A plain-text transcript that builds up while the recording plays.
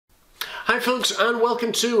Hi folks, and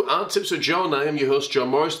welcome to Art Tips with John. I am your host John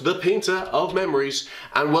Morris, the painter of memories,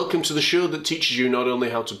 and welcome to the show that teaches you not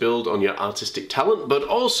only how to build on your artistic talent, but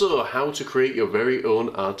also how to create your very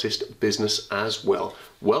own artist business as well.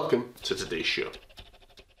 Welcome to today's show.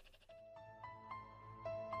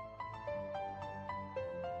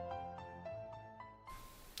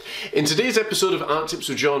 In today's episode of Art Tips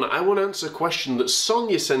with John, I want to answer a question that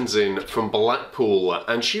Sonia sends in from Blackpool,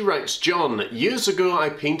 and she writes, John, years ago I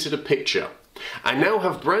painted a picture. I now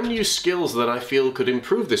have brand new skills that I feel could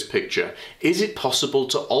improve this picture. Is it possible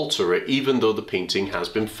to alter it even though the painting has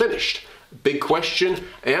been finished? Big question.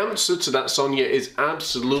 The answer to that, Sonia, is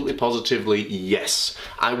absolutely positively yes.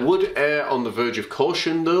 I would err on the verge of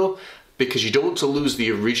caution though, because you don't want to lose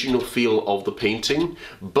the original feel of the painting.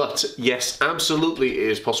 But yes, absolutely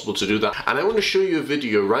it is possible to do that. And I want to show you a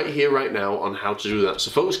video right here, right now on how to do that.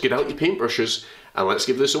 So folks, get out your paintbrushes and let's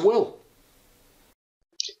give this a whirl.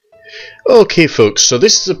 Okay folks, so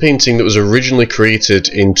this is a painting that was originally created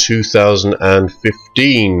in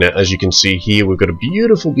 2015. As you can see here, we've got a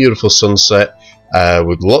beautiful, beautiful sunset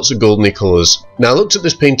with lots of goldeny colours. Now I looked at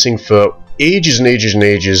this painting for ages and ages and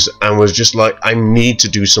ages and was just like, I need to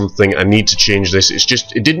do something, I need to change this. It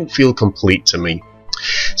didn't feel complete to me.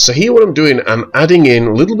 So here what I'm doing, I'm adding in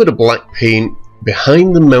a little bit of black paint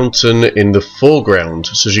behind the mountain in the foreground.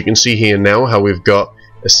 So as you can see here now how we've got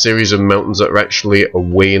a series of mountains that are actually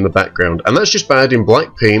away in the background, and that's just by adding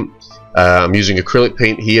black paint. I'm using acrylic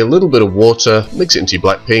paint here, a little bit of water, mix it into your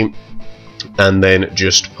black paint, and then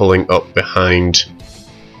just pulling up behind.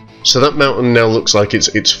 So that mountain now looks like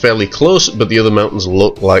it's fairly close, but the other mountains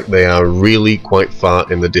look like they are really quite far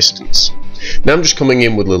in the distance. Now I'm just coming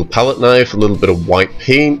in with a little palette knife, a little bit of white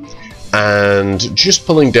paint, and just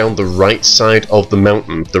pulling down the right side of the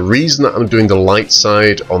mountain. The reason that I'm doing the light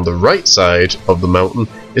side on the right side of the mountain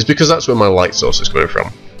is because that's where my light source is coming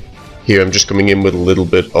from. Here I'm just coming in with a little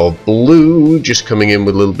bit of blue, just coming in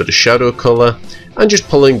with a little bit of shadow colour, and just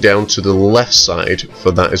pulling down to the left side,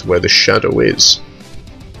 for that is where the shadow is.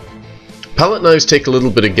 Palette knives take a little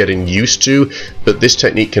bit of getting used to, but this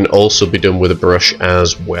technique can also be done with a brush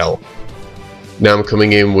as well. Now I'm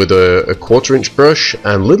coming in with a 1/4 inch brush and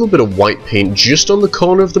a little bit of white paint just on the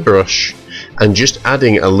corner of the brush, and just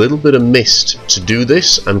adding a little bit of mist. To do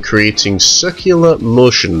this, I'm creating circular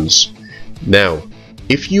motions. Now,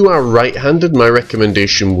 if you are right-handed, my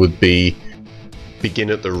recommendation would be begin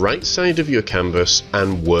at the right side of your canvas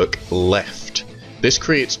and work left. This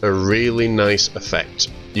creates a really nice effect.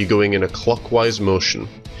 You're going in a clockwise motion.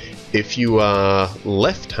 If you are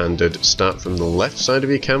left-handed, start from the left side of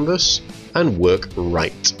your canvas and work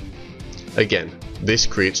right. Again, this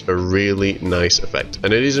creates a really nice effect,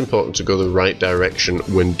 and it is important to go the right direction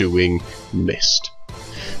when doing mist.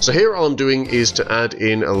 So here all I'm doing is to add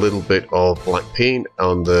in a little bit of black paint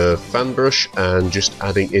on the fan brush and just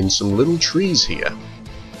adding in some little trees here.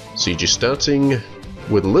 So you're just starting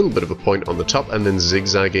with a little bit of a point on the top and then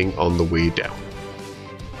zigzagging on the way down.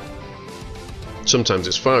 Sometimes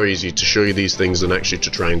it's far easier to show you these things than actually to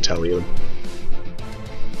try and tell you them.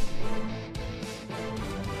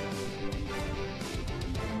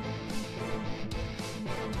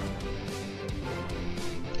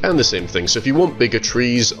 And the same thing, so if you want bigger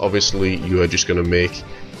trees, obviously you are just going to make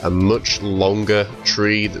a much longer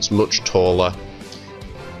tree that's much taller.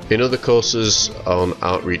 In other courses on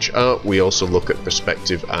Artreach Art, we also look at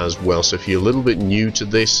perspective as well, so if you're a little bit new to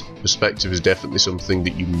this, perspective is definitely something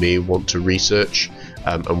that you may want to research,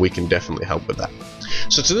 and we can definitely help with that.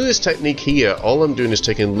 So to do this technique here, all I'm doing is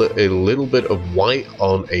taking a little bit of white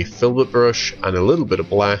on a filbert brush and a little bit of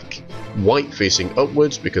black, white facing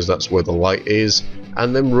upwards because that's where the light is,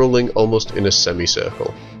 and then rolling almost in a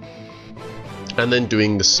semicircle. And then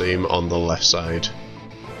doing the same on the left side.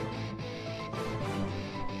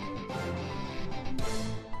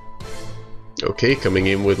 Okay, coming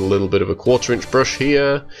in with a little bit of a 1/4 inch brush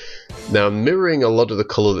here. Now I'm mirroring a lot of the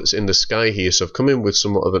colour that's in the sky here, so I've come in with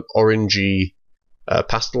somewhat of an orangey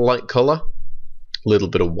pastel light colour. A little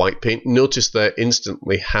bit of white paint. Notice there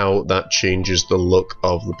instantly how that changes the look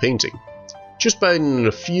of the painting. Just by adding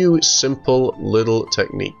a few simple little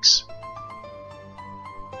techniques.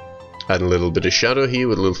 Add a little bit of shadow here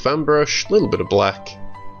with a little fan brush, a little bit of black,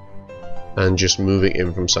 and just moving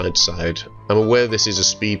in from side to side. I'm aware this is a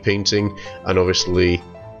speed painting and obviously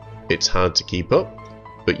it's hard to keep up,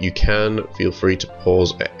 but you can feel free to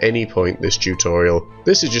pause at any point this tutorial.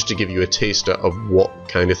 This is just to give you a taster of what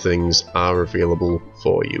kind of things are available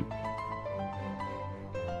for you.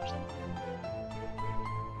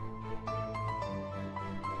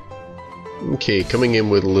 Okay, coming in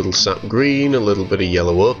with a little sap green, a little bit of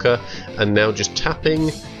yellow ochre, and now just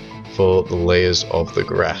tapping for the layers of the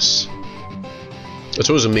grass. It's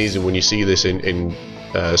always amazing when you see this in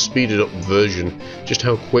speeded up version, just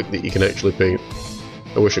how quick that you can actually paint.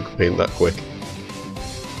 I wish I could paint that quick.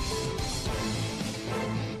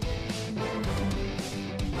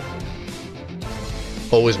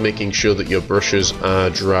 Always making sure that your brushes are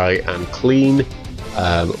dry and clean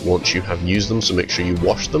once you have used them, so make sure you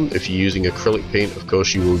wash them. If you're using acrylic paint, of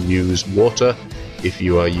course you will use water. If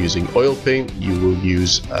you are using oil paint, you will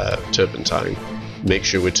use turpentine. Make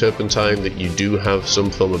sure with turpentine that you do have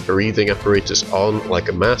some form of breathing apparatus on, like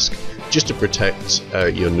a mask, just to protect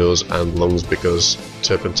your nose and lungs, because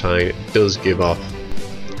turpentine does give off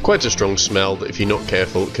quite a strong smell that if you're not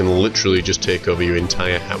careful can literally just take over your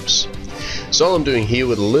entire house. So all I'm doing here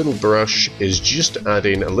with a little brush is just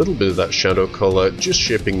adding a little bit of that shadow colour, just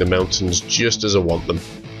shaping the mountains just as I want them.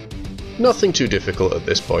 Nothing too difficult at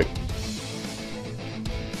this point.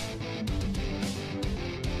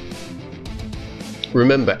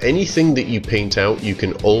 Remember, anything that you paint out, you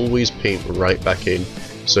can always paint right back in.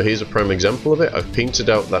 So here's a prime example of it. I've painted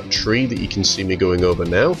out that tree that you can see me going over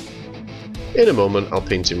now. In a moment, I'll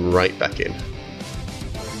paint him right back in.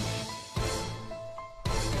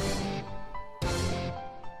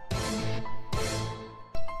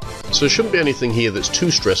 So there shouldn't be anything here that's too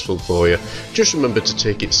stressful for you. Just remember to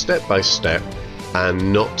take it step by step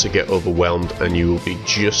and not to get overwhelmed, and you will be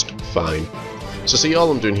just fine. So see, all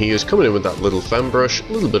I'm doing here is coming in with that little fan brush,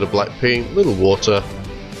 a little bit of black paint, little water.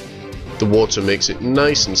 The water makes it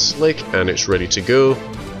nice and slick and it's ready to go.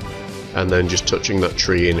 And then just touching that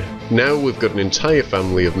tree in. Now we've got an entire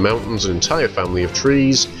family of mountains, an entire family of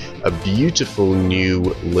trees, a beautiful new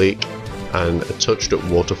lake and a touched up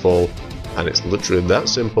waterfall. And it's literally that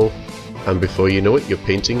simple, and before you know it, your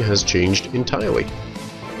painting has changed entirely.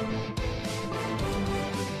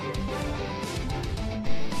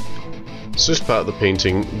 So this part of the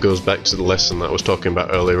painting goes back to the lesson that I was talking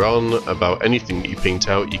about earlier on, about anything that you paint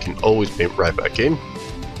out, you can always paint right back in.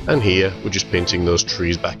 And here, we're just painting those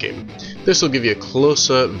trees back in. This will give you a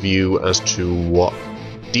closer view as to what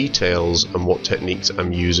details and what techniques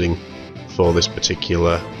I'm using for this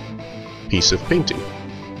particular piece of painting.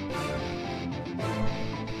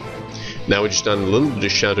 Now we're just adding a little bit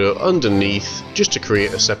of shadow underneath, just to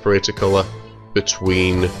create a separator colour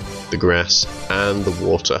between the grass and the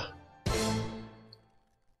water.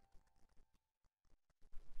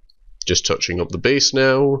 Just touching up the base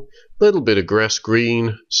now, a little bit of grass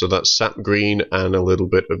green, so that's sap green, and a little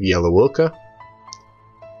bit of yellow ochre.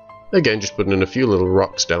 Again, just putting in a few little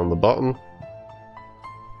rocks down the bottom.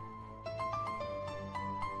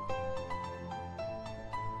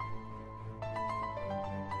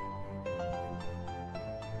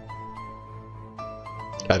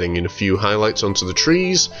 Adding in a few highlights onto the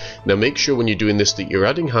trees. Now make sure when you're doing this that you're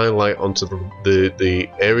adding highlight onto the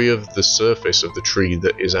area of the surface of the tree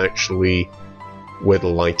that is actually where the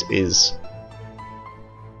light is.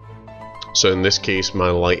 So in this case my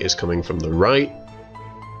light is coming from the right.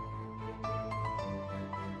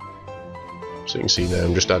 So you can see there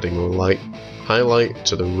I'm just adding a light highlight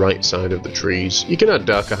to the right side of the trees. You can add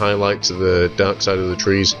darker highlight to the dark side of the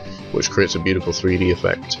trees, which creates a beautiful 3D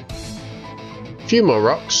effect. A few more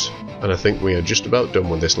rocks, and I think we are just about done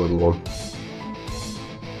with this little one.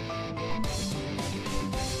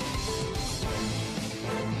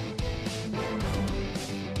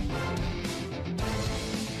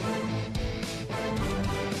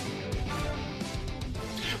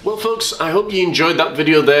 Well folks, I hope you enjoyed that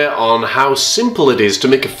video there on how simple it is to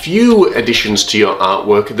make a few additions to your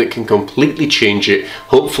artwork that can completely change it,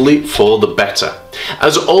 hopefully for the better.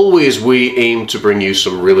 As always, we aim to bring you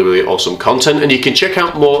some really awesome content, and you can check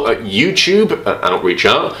out more at YouTube at Outreach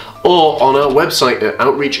Art or on our website at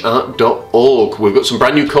outreachart.org. We've got some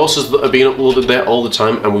brand new courses that are being uploaded there all the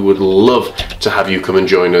time, and we would love to have you come and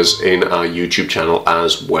join us in our YouTube channel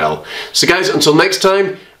as well. So guys, until next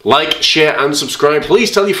time, like, share and subscribe. Please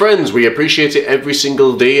tell your friends. We appreciate it every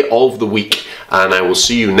single day of the week. And I will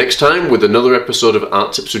see you next time with another episode of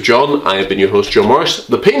Art Tips with John. I have been your host, John Morris,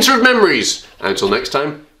 the painter of memories. And until next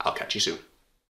time, I'll catch you soon.